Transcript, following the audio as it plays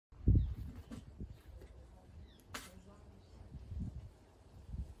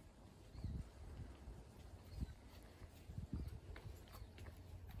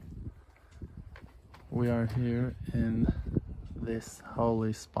We are here in this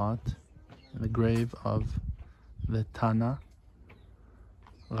holy spot, the grave of the Tana,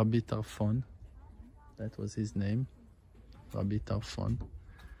 Rabbi Tarfon. That was his name, Rabbi Tarfon,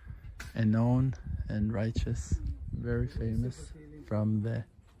 a known and righteous, very famous from the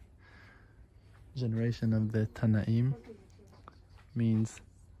generation of the Tanaim, means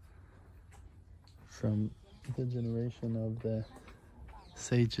from the generation of the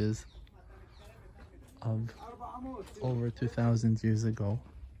sages of over 2,000 years ago.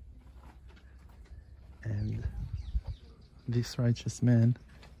 And this righteous man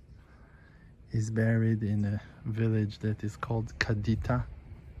is buried in a village that is called Kadita,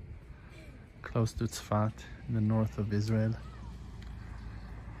 close to Tzfat in the north of Israel.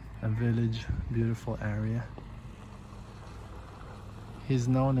 A village, beautiful area. He's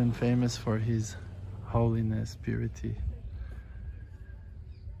known and famous for his holiness, purity,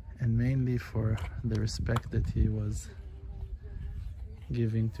 and mainly for the respect that he was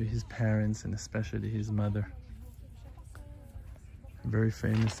giving to his parents and especially his mother. A very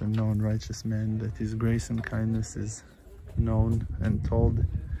famous and known righteous man that his grace and kindness is known and told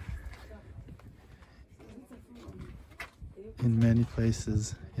in many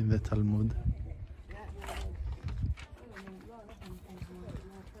places in the Talmud.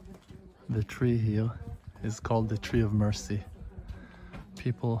 The tree here is called the Tree of Mercy.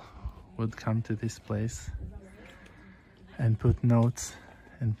 People would come to this place and put notes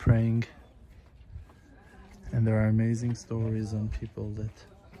and praying, and there are amazing stories on people that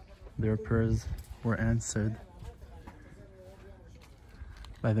their prayers were answered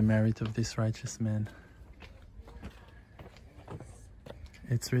by the merit of this righteous man.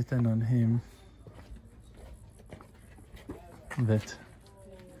 It's written on him that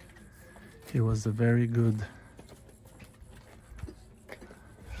he was a very good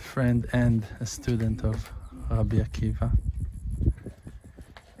friend and a student of Rabbi Akiva.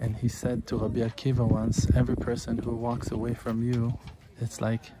 And he said to Rabbi Akiva once, every person who walks away from you, it's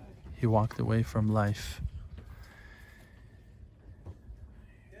like he walked away from life.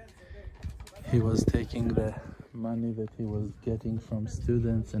 He was taking the money that he was getting from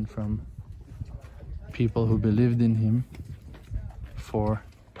students and from people who believed in him for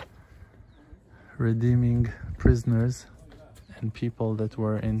redeeming prisoners and people that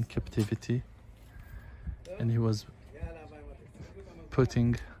were in captivity, and he was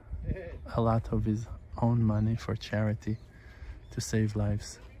putting a lot of his own money for charity to save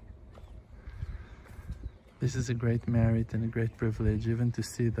lives. This is a great merit and a great privilege even to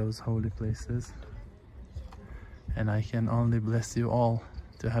see those holy places, and I can only bless you all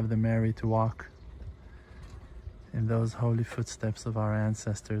to have the merit to walk in those holy footsteps of our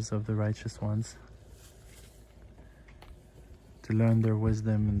ancestors, of the righteous ones, to learn their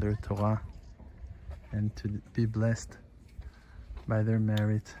wisdom and their Torah, and to be blessed by their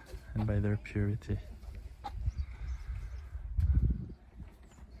merit and by their purity.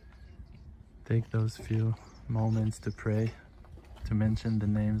 Take those few moments to pray, to mention the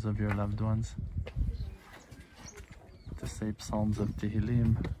names of your loved ones, to say psalms of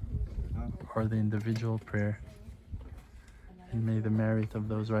Tehillim or the individual prayer, and may the merit of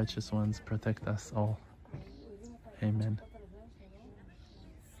those righteous ones protect us all. Amen.